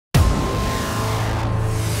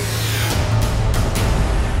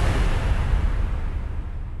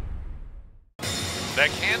The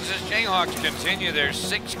Kansas Jayhawks continue their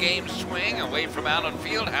 6-game swing away from Allen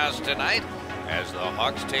Fieldhouse tonight as the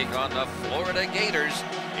Hawks take on the Florida Gators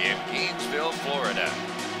in Gainesville, Florida.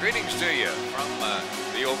 Greetings to you from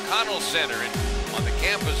the O'Connell Center on the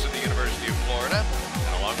campus of the University of Florida,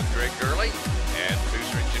 and along with Greg Gurley and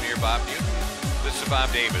producer-engineer Bob Newton. This is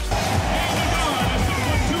Bob Davis.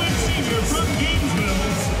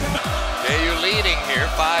 KU leading here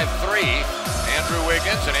 5-3. Andrew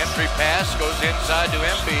Wiggins, an entry pass, goes inside to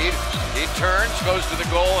Embiid. He turns, goes to the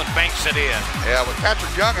goal, and banks it in. Yeah, with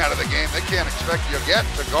Patrick Young out of the game, they can't expect you yet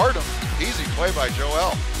to guard him. Easy play by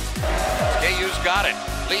Joel. KU's got it.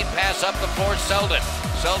 Lead pass up the floor, Selden.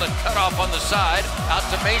 Selden cut off on the side, out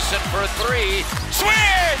to Mason for a three.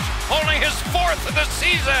 Swish! Only his 4th of the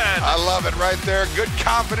season. I love it right there. Good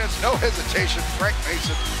confidence, no hesitation. Frank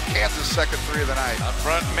Mason, Kansas' second three of the night. Up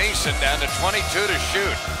front, Mason down to 22 to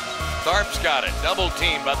shoot. Tharp's got it, double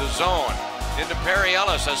teamed by the zone. Into Perry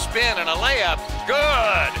Ellis, a spin and a layup.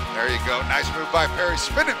 Good! There you go, nice move by Perry,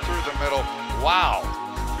 spinning through the middle. Wow.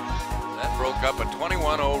 That broke up a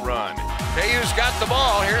 21-0 run. KU's got the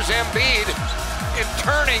ball, here's Embiid. In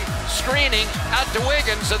turning, screening, out to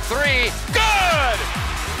Wiggins, a three. Good!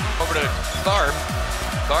 Over to Tharp.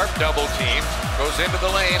 Tharp double teamed, goes into the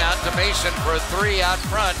lane, out to Mason for a three out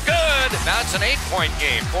front. Good! Now it's an 8-point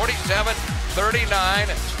game, 47-39.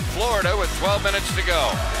 Florida with 12 minutes to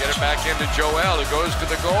go. They get it back into Joel, who goes to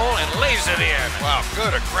the goal and lays it in. Wow,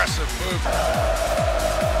 good aggressive move.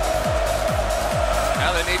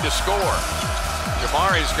 Now they need to score.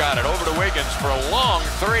 Jamari's got it over to Wiggins for a long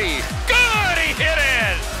three. Good, he hit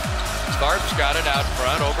it! Tharp's got it out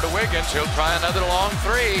front, over to Wiggins. He'll try another long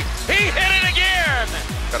three. He hit it again!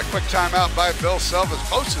 Got a quick timeout by Bill Self, as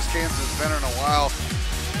close as Kansas has been in a while.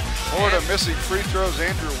 Florida missing free throws,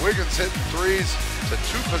 Andrew Wiggins hitting threes. It's a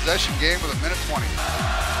 2-possession game with 1:20.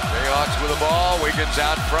 Jayhawks with the ball, Wiggins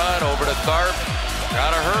out front, over to Tharp.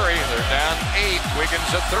 Gotta hurry, they're down 8. Wiggins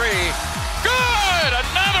a three. Good,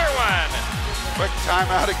 another one! Quick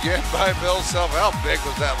timeout again by Bill Self. How big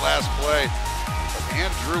was that last play? But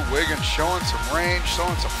Andrew Wiggins showing some range,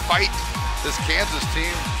 showing some fight. This Kansas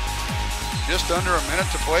team just under a minute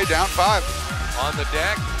to play, down 5. On the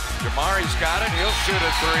deck, Jamari's got it, he'll shoot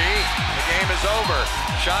a three. The game is over.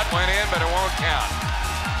 Shot went in, but it won't count.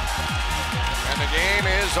 And the game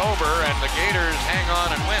is over, and the Gators hang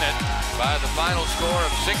on and win it by the final score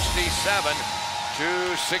of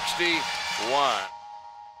 67-61.